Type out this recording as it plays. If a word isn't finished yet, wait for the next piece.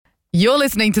You're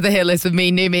listening to The Hit List with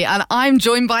me, Numi, and I'm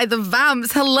joined by The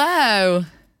Vamps. Hello.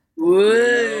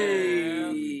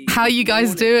 Whey. How are you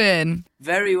guys doing?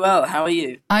 Very well. How are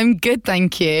you? I'm good,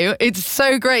 thank you. It's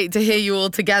so great to hear you all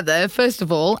together. First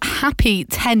of all, happy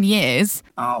 10 years.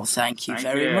 Oh, thank you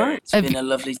very much. It's been a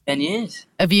lovely 10 years.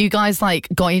 Have you guys,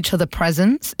 got each other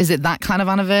presents? Is it that kind of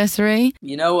anniversary?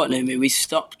 You know what, Numi? We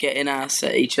stopped getting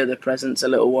each other presents a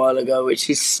little while ago, which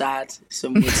is sad,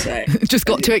 some would say. It just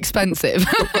got too expensive.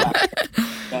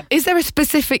 Is there a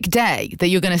specific day that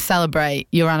you're going to celebrate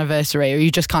your anniversary, or are you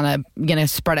just kind of going to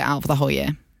spread it out for the whole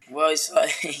year? Well, it's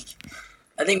like,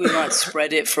 I think we might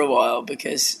spread it for a while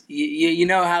because you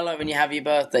know how when you have your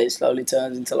birthday, it slowly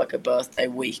turns into a birthday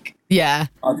week. Yeah.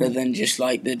 Other than just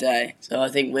the day. So I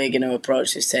think we're going to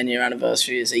approach this 10-year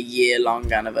anniversary as a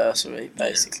year-long anniversary,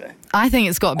 basically. I think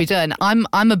it's got to be done.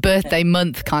 I'm a birthday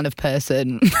month kind of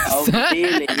person. Oh,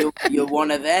 really? You're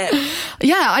one of them?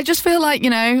 Yeah, I just feel like,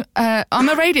 I'm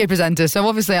a radio presenter, so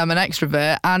obviously I'm an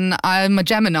extrovert, and I'm a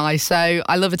Gemini, so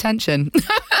I love attention.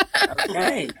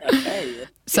 Okay.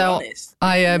 So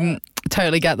I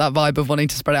totally get that vibe of wanting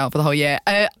to spread it out for the whole year.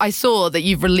 I saw that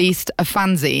you've released a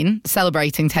fanzine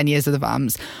celebrating 10 years of the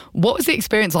Vamps. What was the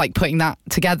experience like putting that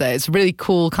together? It's a really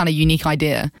cool, kind of unique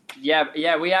idea. Yeah,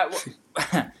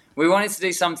 we wanted to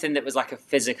do something that was like a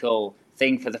physical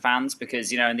thing for the fans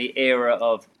because, in the era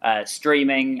of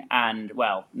streaming and,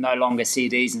 no longer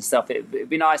CDs and stuff, it'd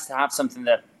be nice to have something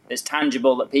that's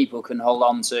tangible that people can hold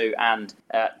on to and,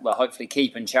 hopefully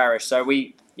keep and cherish. So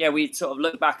we sort of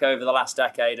looked back over the last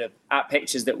decade at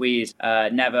pictures that we'd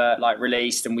never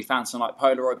released, and we found some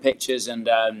Polaroid pictures and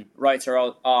wrote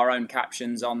our own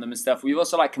captions on them and stuff. We've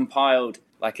also compiled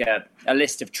a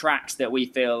list of tracks that we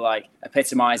feel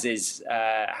epitomizes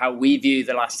how we view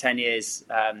the last 10 years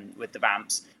with the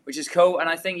Vamps, which is cool. And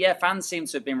I think, fans seem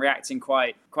to have been reacting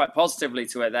quite positively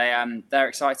to it. They're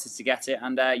excited to get it,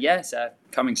 and it's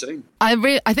coming soon. I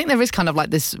think there is kind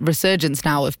of this resurgence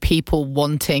now of people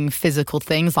wanting physical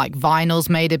things, like vinyl's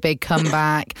made a big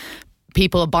comeback.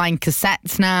 People are buying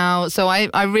cassettes now. So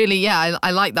I really, I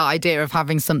like that idea of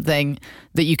having something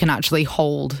that you can actually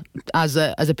hold as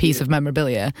a piece of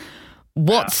memorabilia.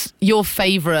 What's your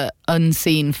favourite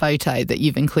unseen photo that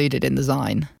you've included in the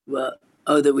Zine? Well,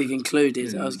 that we've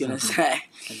included, I was going to say.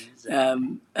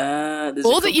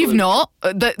 Or that you've not,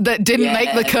 that didn't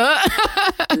make the cut.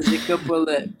 There's a couple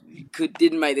that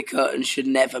didn't make the cut and should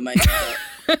never make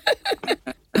the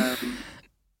cut.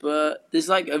 But there's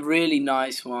a really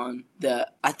nice one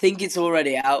that I think it's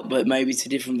already out, but maybe it's a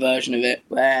different version of it,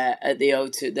 where at the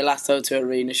last O2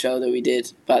 Arena show that we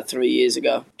did about 3 years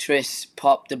ago, Tris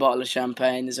popped a bottle of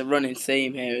champagne. There's a running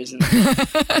theme here, isn't there?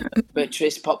 But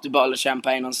Tris popped a bottle of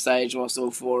champagne on stage whilst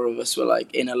all four of us were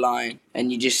in a line,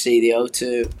 and you just see the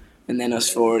O2 and then us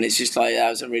four, and it's just that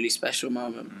was a really special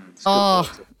moment.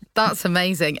 Oh, that's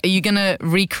amazing. Are you going to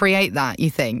recreate that,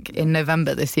 you think, in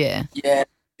November this year? Yeah.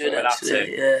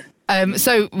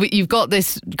 So you've got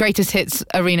this Greatest Hits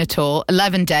Arena Tour,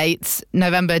 11 dates,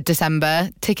 November,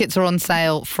 December. Tickets are on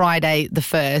sale Friday the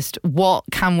 1st. What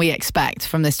can we expect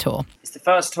from this tour? It's the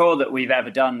first tour that we've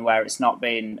ever done where it's not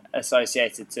been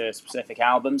associated to a specific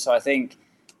album. So I think,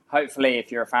 hopefully,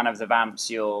 if you're a fan of the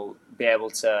Vamps, you'll be able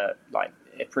to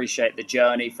appreciate the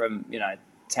journey from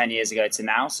 10 years ago to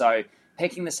now. So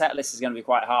picking the set list is going to be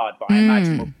quite hard, but I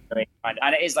imagine we'll be doing,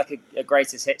 and it is a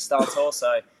greatest hit style tour,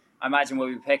 so I imagine we'll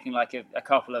be picking a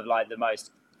couple of the most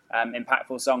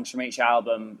impactful songs from each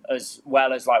album, as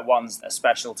well as ones that are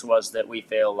special to us that we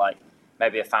feel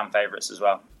maybe are fan favourites as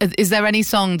well. Is there any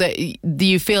song that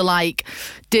you feel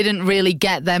didn't really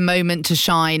get their moment to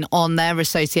shine on their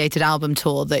associated album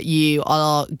tour that you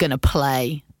are going to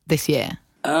play this year?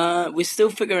 We're still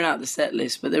figuring out the set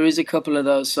list, but there is a couple of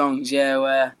those songs,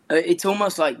 where it's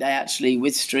almost they actually,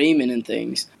 with streaming and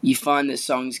things, you find that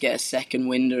songs get a second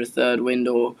wind or a third wind,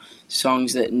 or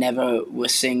songs that never were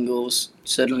singles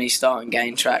suddenly start and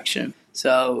gain traction.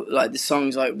 So, the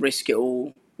songs Risk It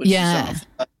All, which is on the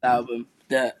first album,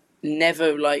 that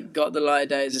never got the light of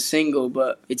day as a single,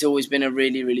 but it's always been a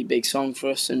really, really big song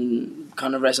for us and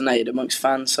kind of resonated amongst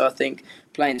fans. So I think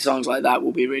playing songs like that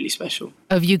will be really special.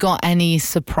 Have you got any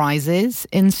surprises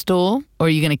in store, or are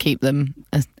you going to keep them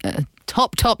a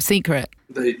top secret?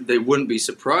 They wouldn't be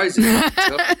surprising.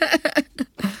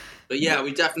 But yeah,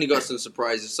 we definitely got some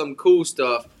surprises, some cool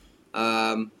stuff. We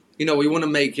want to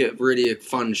make it really a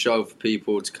fun show for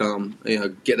people to come,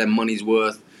 get their money's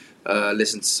worth,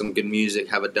 listen to some good music,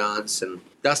 have a dance, and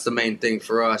that's the main thing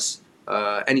for us.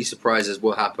 Any surprises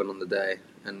will happen on the day,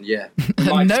 and yeah.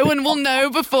 No one will know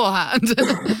beforehand.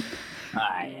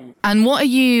 And what are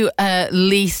you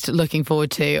least looking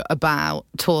forward to about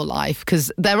tour life?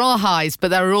 Because there are highs, but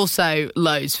there are also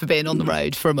lows for being on the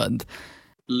road for a month.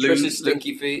 Trish's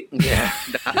stinky feet. Yeah.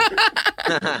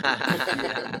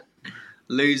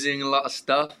 Losing a lot of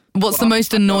stuff. What's the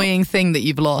most annoying thing that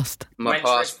you've lost? My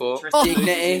passport.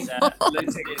 Dignity.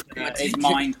 Losing his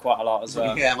mind quite a lot as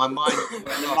well. Yeah, my mind.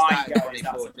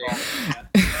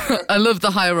 I love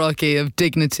the hierarchy of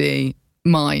dignity,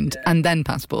 mind, and then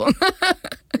passport.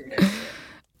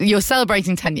 You're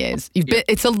celebrating 10 years.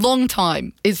 It's a long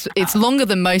time. It's longer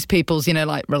than most people's,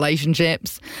 like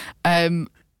relationships.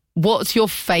 What's your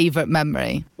favourite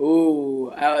memory?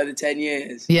 Ooh, out of the 10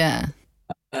 years. Yeah.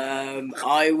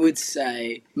 I would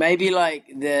say maybe I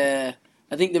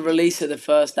think the release of the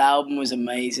first album was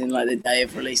amazing, like the day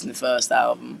of releasing the first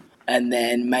album. And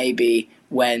then maybe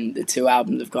when the 2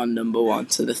 albums have gone number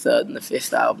 1, so the 3rd and the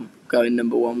 5th album going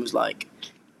number 1 was like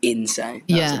insane.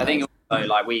 Yeah. I think also,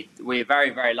 like we're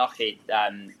very, very lucky.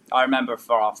 I remember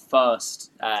for our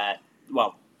first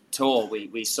tour,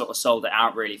 we sort of sold it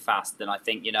out really fast. And I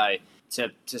think, to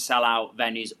sell out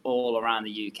venues all around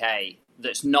the UK,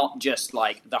 that's not just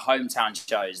like the hometown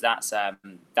shows, that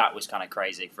was kind of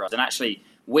crazy for us. And actually,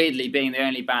 weirdly, being the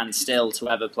only band still to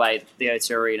ever play the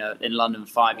O2 Arena in London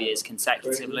 5 years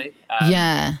consecutively.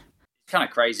 Yeah. It's kind of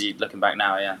crazy looking back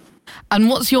now, yeah. And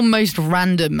what's your most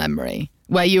random memory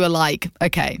where you were like,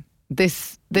 okay,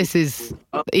 this is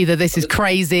either this is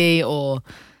crazy or...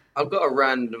 I've got a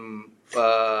random... No,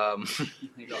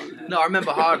 I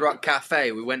remember Hard Rock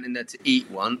Cafe. We went in there to eat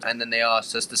one, and then they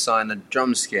asked us to sign a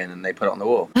drum skin, and they put it on the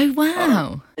wall. Oh,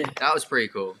 wow. That was pretty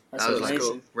cool. That's that was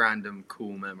amazing. like a random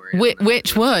cool memory.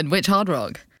 Which one? Which Hard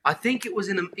Rock? I think it was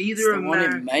in It's the one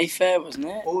in Mayfair, wasn't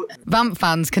it? Or, Vamp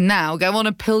fans can now go on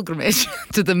a pilgrimage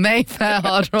to the Mayfair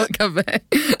Hard Rock Cafe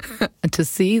to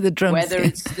see the drum Whether skin.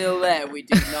 it's still there, we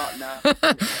do not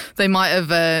know. They might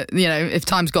have, if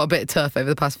time's got a bit tough over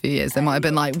the past few years, they might have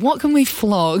been like, what can we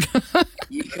flog?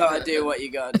 You gotta do what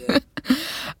you gotta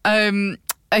do.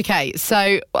 Okay,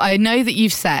 so I know that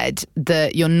you've said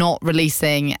that you're not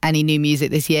releasing any new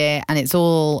music this year and it's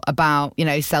all about,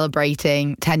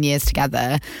 celebrating 10 years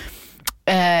together.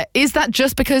 Is that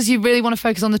just because you really want to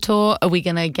focus on the tour? Are we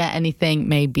going to get anything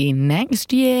maybe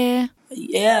next year?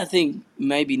 Yeah, I think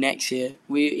maybe next year.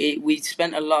 We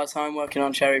spent a lot of time working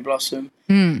on Cherry Blossom.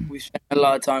 We spent a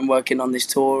lot of time working on this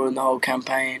tour and the whole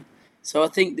campaign. So I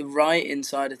think the writing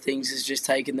side of things has just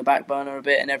taken the back burner a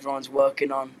bit and everyone's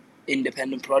working on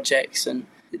independent projects and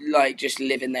just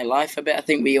living their life a bit. I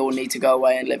think we all need to go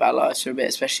away and live our lives for a bit,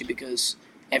 especially because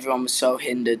everyone was so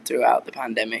hindered throughout the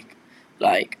pandemic.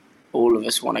 All of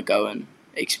us want to go and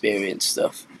experience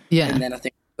stuff. Yeah. And then I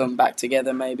think we'll come back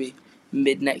together maybe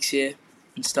mid next year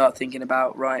and start thinking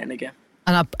about writing again.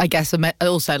 And I guess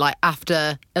also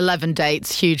after 11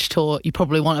 dates, huge tour, you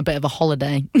probably want a bit of a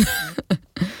holiday.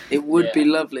 It would be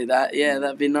lovely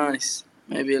that'd be nice.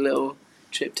 Maybe a little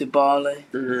trip to Bali.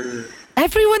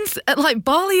 Everyone's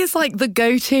Bali is the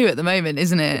go-to at the moment,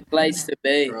 isn't it? Place to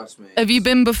be. trust me. Have you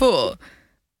been before?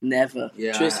 Never.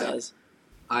 Yeah, Trish I have. has.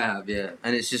 I have, yeah.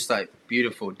 And it's just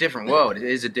beautiful. Different world. It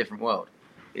is a different world.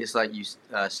 It's like you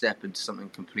step into something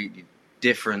completely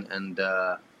different and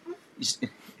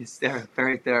it's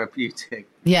very therapeutic.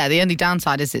 Yeah, the only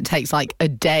downside is it takes a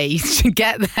day to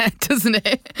get there, doesn't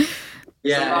it?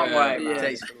 Yeah, It's a long way, it man.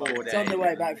 takes 4 days. It's on the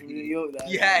way back from New York, though.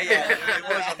 Yeah, it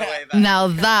was on the way back. Now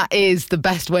that is the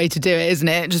best way to do it, isn't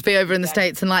it? Just be over in the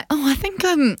States and I think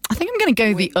I'm going to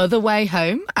go the other way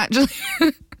home, actually.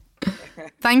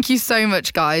 Thank you so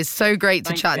much, guys. So great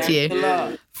to chat to Thanks a you.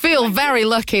 lot. Feel very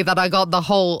lucky that I got the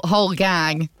whole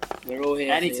gang. We're all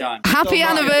here. Anytime. Happy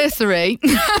anniversary.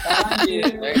 Thank you.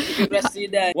 Have a good rest of your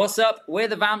day. What's up? We're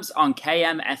the Vamps on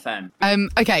KMFM.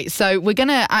 Okay, so we're going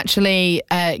to actually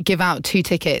give out 2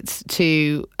 tickets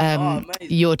to amazing.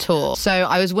 your tour. So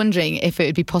I was wondering if it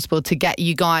would be possible to get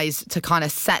you guys to kind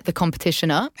of set the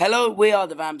competition up. Hello, we are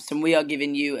the Vamps, and we are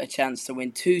giving you a chance to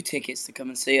win 2 tickets to come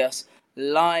and see us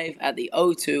live at the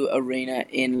O2 Arena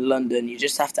in London. You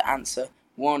just have to answer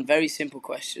one very simple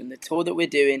question. The tour that we're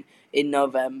doing in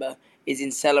November is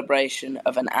in celebration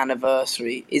of an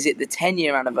anniversary. Is it the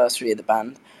 10-year anniversary of the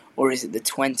band, or is it the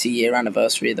 20-year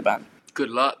anniversary of the band? Good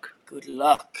luck. Good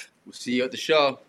luck. We'll see you at the show.